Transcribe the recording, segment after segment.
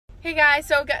Hey guys,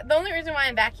 so the only reason why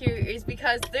I'm back here is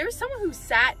because there was someone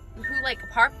who like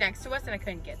parked next to us and I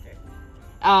couldn't get through.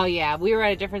 Oh yeah, we were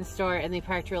at a different store and they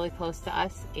parked really close to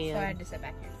us, and So I had to sit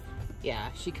back here. yeah,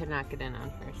 she could not get in on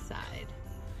her side.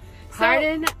 So,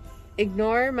 Pardon,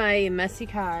 ignore my messy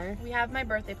car. we have my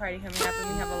birthday party coming up and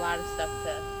we have a lot of stuff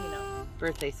to,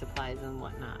 Birthday supplies and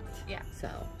whatnot. Yeah. So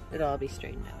it'll all be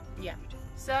straightened out. yeah.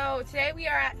 So today we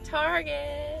are at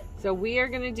Target. So we are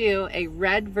gonna do a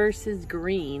red versus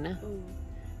green Ooh,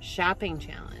 shopping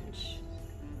challenge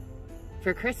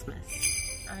for Christmas.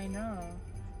 I know.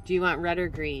 Do you want red or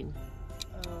green?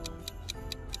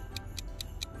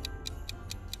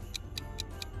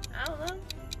 I don't know.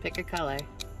 Pick a color.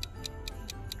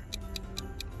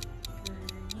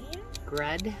 Green?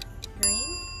 Red.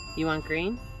 Green? You want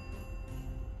green?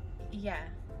 Yeah.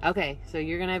 Okay, so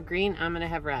you're gonna have green, I'm gonna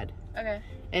have red. Okay.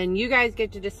 And you guys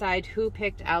get to decide who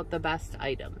picked out the best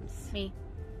items. Me.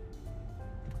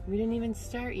 We didn't even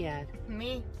start yet.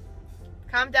 Me.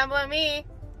 Comment down below me.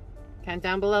 Count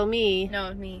down below me.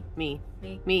 No, me. Me.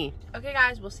 Me. Me. Okay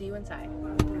guys, we'll see you inside.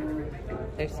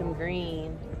 There's some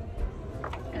green.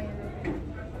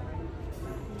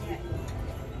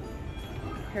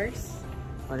 Purse?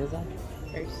 What is that?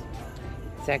 Purse.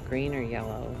 Is that green or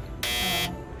yellow?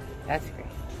 That's green.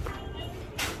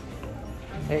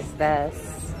 There's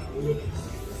this.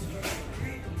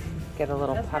 Get a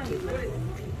little puppy.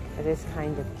 It is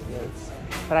kind of cute.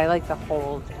 But I like the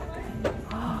hold.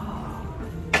 Oh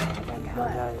my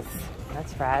god,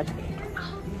 that's red.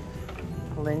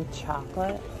 Lindt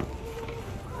chocolate.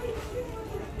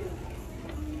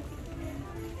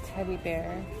 Teddy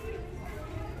bear.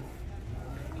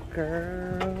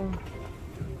 Girl.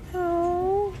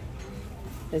 Oh.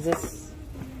 Is this?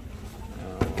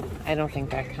 Oh, I don't think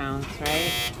that counts,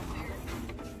 right?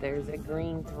 There's a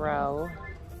green throw.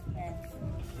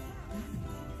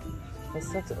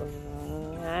 This looks.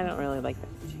 I don't really like that.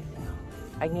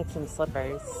 I can get some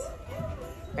slippers.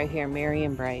 Right here, Merry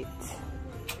and Bright.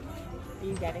 Are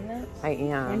you getting that? I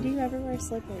am. When do you ever wear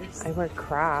slippers? I wear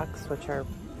Crocs, which are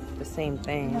the same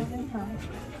thing.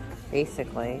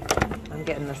 Basically, I'm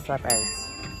getting the slippers.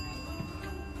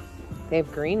 They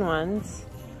have green ones.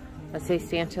 Let's say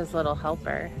Santa's Little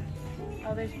Helper.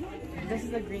 Oh, this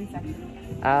is the green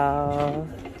section. Oh,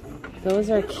 those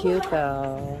are cute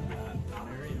though.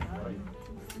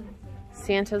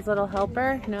 Santa's Little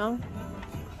Helper? No?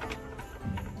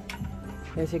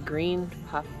 There's a green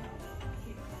puff.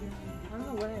 I don't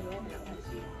know where I went.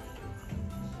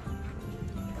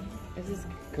 This is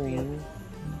green.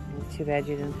 Too bad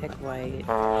you didn't pick white.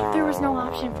 There was no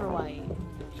option for white.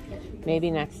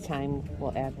 Maybe next time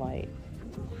we'll add white.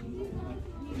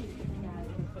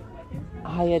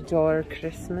 I adore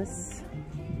Christmas.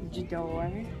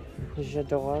 J'adore.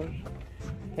 J'adore.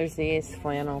 There's these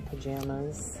flannel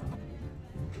pajamas.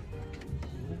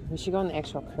 We should go in the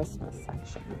actual Christmas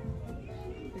section.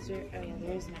 Is there? Oh yeah,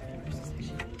 there is an actual Christmas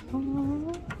section.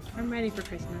 Aww. I'm ready for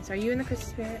Christmas. Are you in the Christmas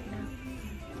spirit now?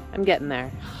 I'm getting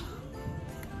there.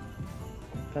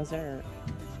 Those are,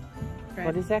 Red.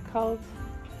 what is that called?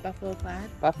 Buffalo plaid.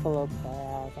 Buffalo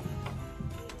plaid.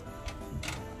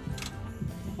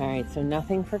 Alright, so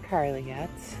nothing for Carly yet.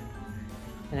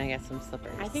 And I got some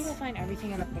slippers. I think we'll find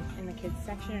everything in the kids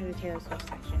section or the Taylor Swift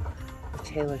section.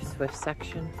 Taylor Swift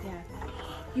section. Yeah.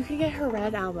 You can get her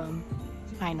red album.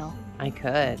 Vinyl. I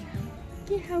could.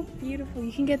 Look at how beautiful.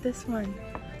 You can get this one.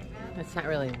 It's not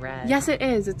really red. Yes, it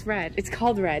is. It's red. It's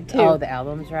called red, too. Oh, the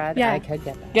album's red? Yeah. I could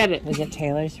get that. Get it. Is it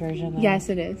Taylor's version? Then? Yes,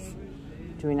 it is.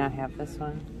 Do we not have this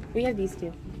one? We have these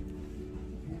two.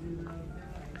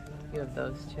 You have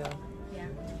those two. Yeah.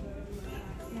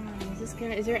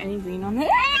 Is there any green on there?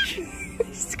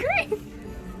 It's green.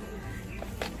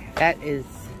 That is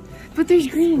But there's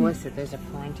green. explicit. There's a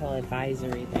parental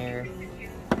advisory there,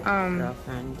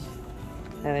 girlfriend.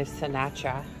 And there's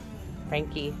Sinatra.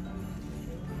 Frankie.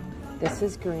 This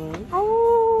is green.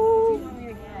 Oh!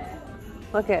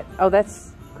 Look at, oh,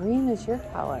 that's, green is your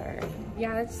color.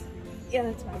 Yeah, that's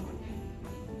fine.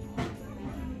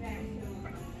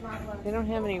 They don't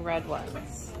have any red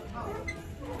ones.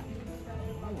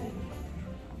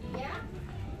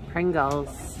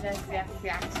 Pringles. That's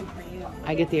actually for you.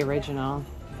 I get the original.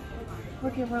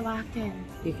 Look at, we're locked in.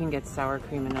 You can get sour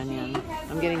cream and onion.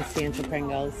 I'm getting Santa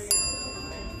Pringles.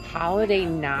 Holiday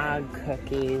Nog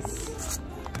cookies.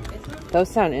 Those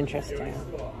sound interesting.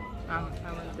 I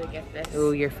wanted to get this.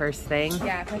 Ooh, your first thing?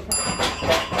 Yeah, perfect.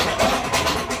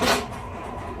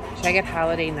 Should I get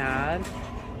Holiday Nog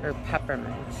or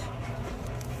Peppermint?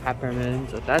 Peppermint,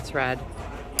 that's red.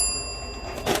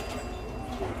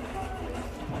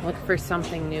 Look for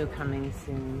something new coming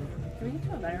soon. Can we get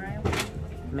to a better aisle?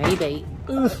 Maybe.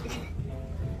 Ugh.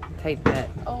 Tight fit.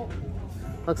 Oh.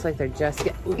 Looks like they're just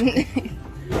getting.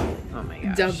 Oh my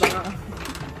gosh. Double.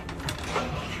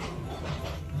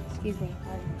 Excuse me.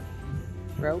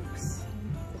 Ropes.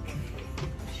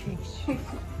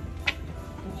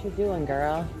 What you doing,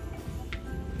 girl?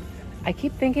 I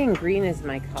keep thinking green is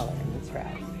my color and it's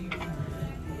red.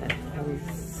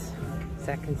 Is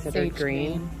that considered Sage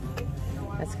green?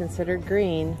 That's considered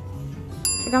green.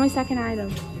 I got my second item.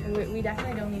 We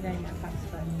definitely don't need any more cups,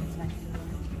 but it's fine.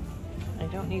 I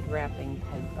don't need wrapping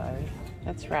headbars.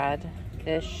 That's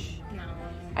red-ish. No.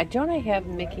 I have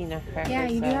Mickey Nutcracker. Yeah,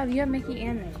 you set. do. You have Mickey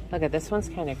and Minnie. Look at this one's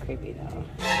kind of creepy though.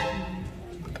 I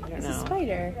don't It's know. a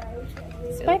spider.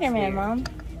 It Spider-Man, looks Mom.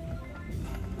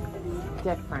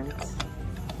 different. There's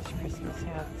Christmas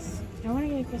hats. I want to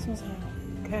get a Christmas hat.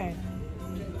 Okay.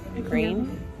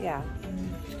 Green? Yeah.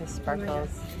 The sparkles.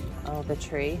 Oh, the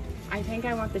tree. I think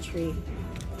I want the tree.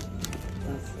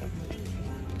 Let's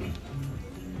see.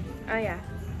 Oh yeah.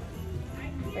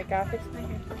 I gotta fix my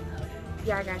hair.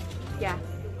 Yeah, I got it. Yeah.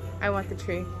 I want the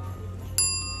tree.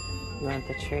 You want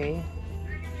the tree?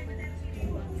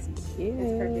 It's cute.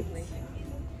 It's perfectly.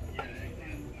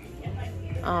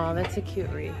 Oh, that's a cute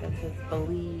wreath. That says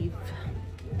believe.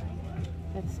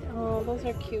 Oh, those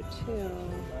are cute too.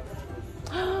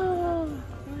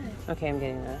 Okay, I'm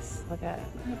getting this. Look at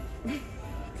it.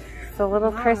 It's a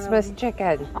little Christmas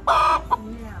chicken.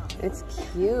 It's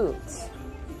cute.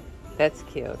 That's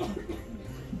cute.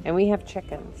 And we have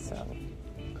chickens, so.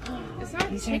 It's not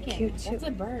These are chicken. cute, too. That's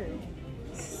a bird.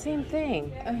 It's the same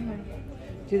thing.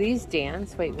 Do these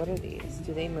dance? Wait, what are these?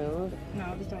 Do they move?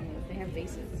 No, these don't move. They have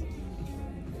bases.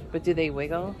 But do they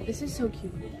wiggle? This is so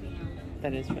cute.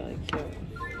 That is really cute.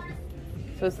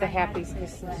 So it's the happy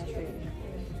Christmas tree.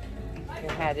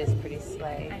 Your hat is pretty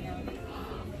slay. I know.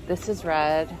 This is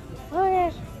red.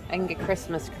 What? I can get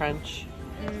Christmas crunch.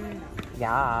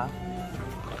 Yeah.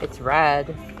 It's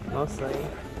red, mostly.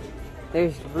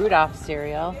 There's Rudolph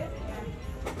cereal.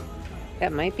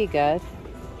 That might be good.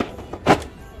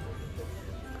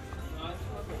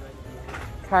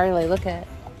 Carly, look at it.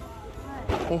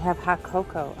 They have hot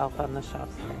cocoa out on the shelf.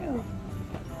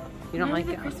 You don't like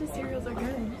the it? Christmas cereals are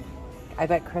good. I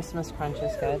bet Christmas crunch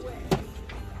is good.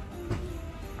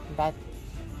 Bet.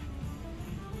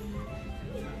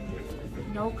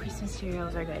 No Christmas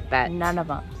cereals are good. Bet. None of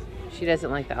them. She doesn't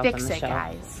like the elf on Fix the it, shelf.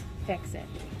 guys. Fix it.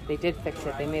 They did fix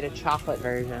it. They made a chocolate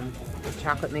version. The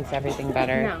chocolate makes everything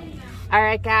better. No. All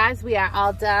right, guys, we are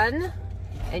all done.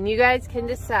 And you guys can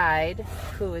decide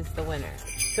who is the winner.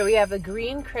 So we have a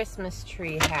green Christmas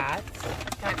tree hat.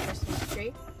 Got a Christmas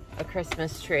tree. A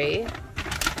Christmas tree.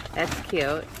 That's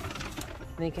cute.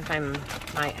 And you can find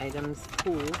my items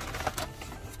cool.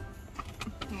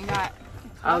 You got.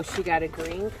 Oh, she got a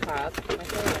green cup.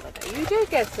 You did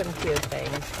get some cute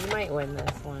things. You might win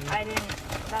this one. I didn't.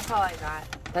 That's all I got.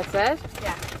 That's it?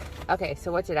 Yeah. Okay,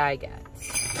 so what did I get?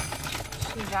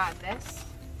 She got this.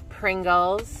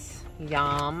 Pringles.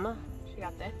 Yum. She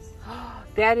got this.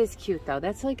 That is cute though.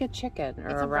 That's like a chicken or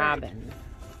It's a a bird. robin.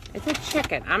 It's a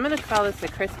chicken. I'm gonna call this a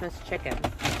Christmas chicken.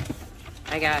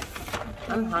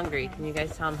 I'm hungry. Can you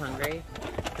guys tell I'm hungry?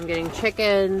 I'm getting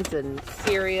chickens and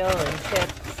cereal and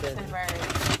chips It's a and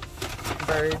bird.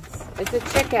 birds. It's a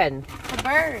chicken. It's a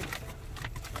bird.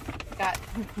 Got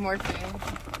more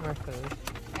food More food.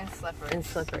 and slippers. And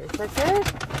slippers. That's it?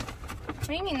 What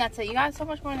do you mean that's it? You got so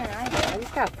much more than I did. I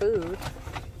just got food.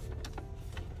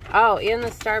 Oh, and the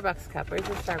Starbucks cup. Where's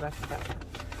the Starbucks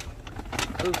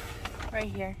cup? Oof. Right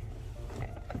here.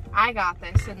 I got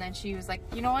this, and then she was like,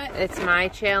 you know what? It's my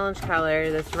challenge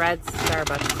color, this red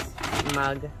Starbucks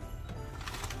mug.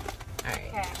 Alright.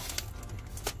 Okay.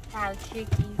 Have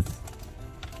cookies.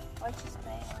 What's your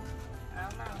name? I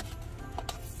don't know.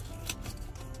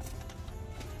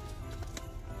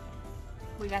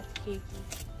 We got the cookies.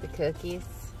 The cookies.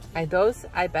 Those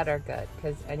I bet are good,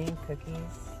 because any cookies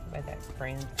by that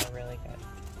brand are really good.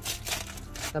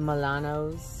 The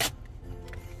Milanos.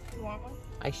 You want one?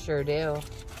 I sure do.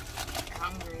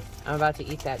 I'm hungry. I'm about to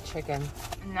eat that chicken.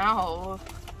 No.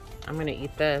 I'm gonna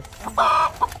eat this.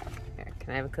 Here, can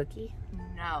I have a cookie?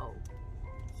 No.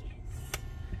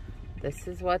 This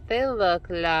is what they look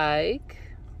like.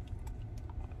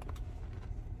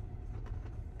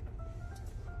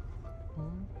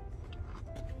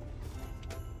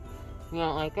 You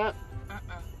don't like it?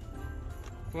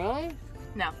 Really?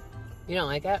 No. You don't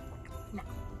like it? No.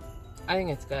 I think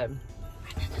it's good.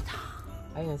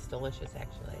 I think it's delicious,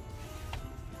 actually.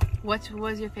 What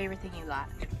was your favorite thing you got?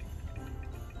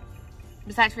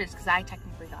 Besides for this, because I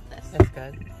technically got this. That's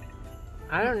good.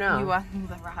 I don't know. You want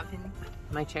the robin?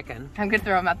 My chicken. I'm gonna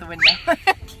throw him out the window.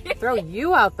 Throw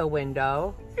you out the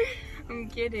window. I'm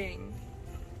kidding.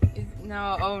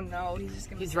 No, oh no, he's just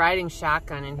gonna... He's riding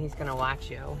shotgun and he's gonna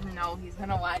watch you. No, he's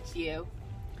gonna watch you.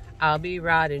 I'll be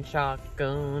riding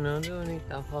shotgun underneath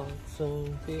the hot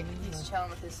sun. He's chilling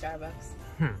with his Starbucks.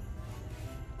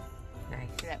 Nice.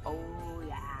 He's like, oh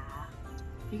yeah.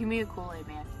 You can be a Kool-Aid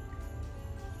man.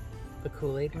 The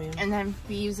Kool-Aid man? And then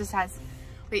we use this as...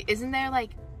 Wait, isn't there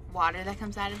like water that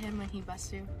comes out of him when he busts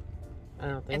through? I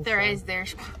don't think so. If there is,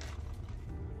 there's...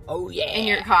 Oh yeah. In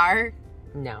your car?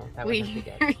 No, that wouldn't be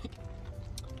good.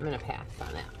 I'm gonna pass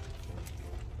on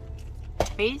it.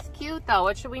 He's cute though.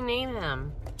 What should we name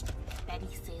him? Betty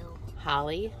Sue.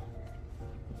 Holly?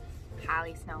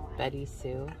 Holly Snow White. Betty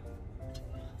Sue.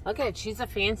 Look at it. She's a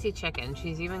fancy chicken.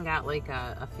 She's even got like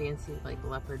a fancy like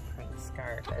leopard print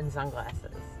scarf and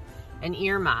sunglasses. And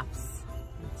earmuffs.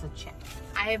 It's a chick.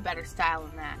 I have better style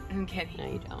than that. I'm kidding. No,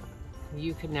 you don't.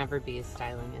 You could never be as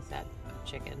styling as that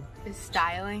chicken. Is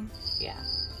styling? Yeah.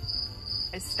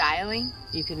 Is styling?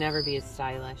 You could never be as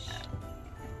stylish.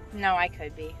 No, I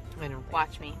could be. I don't think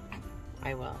Watch me.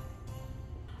 I will.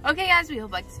 Okay guys, we hope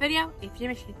you liked this video. If you did,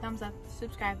 make sure you thumbs up,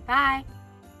 subscribe. Bye!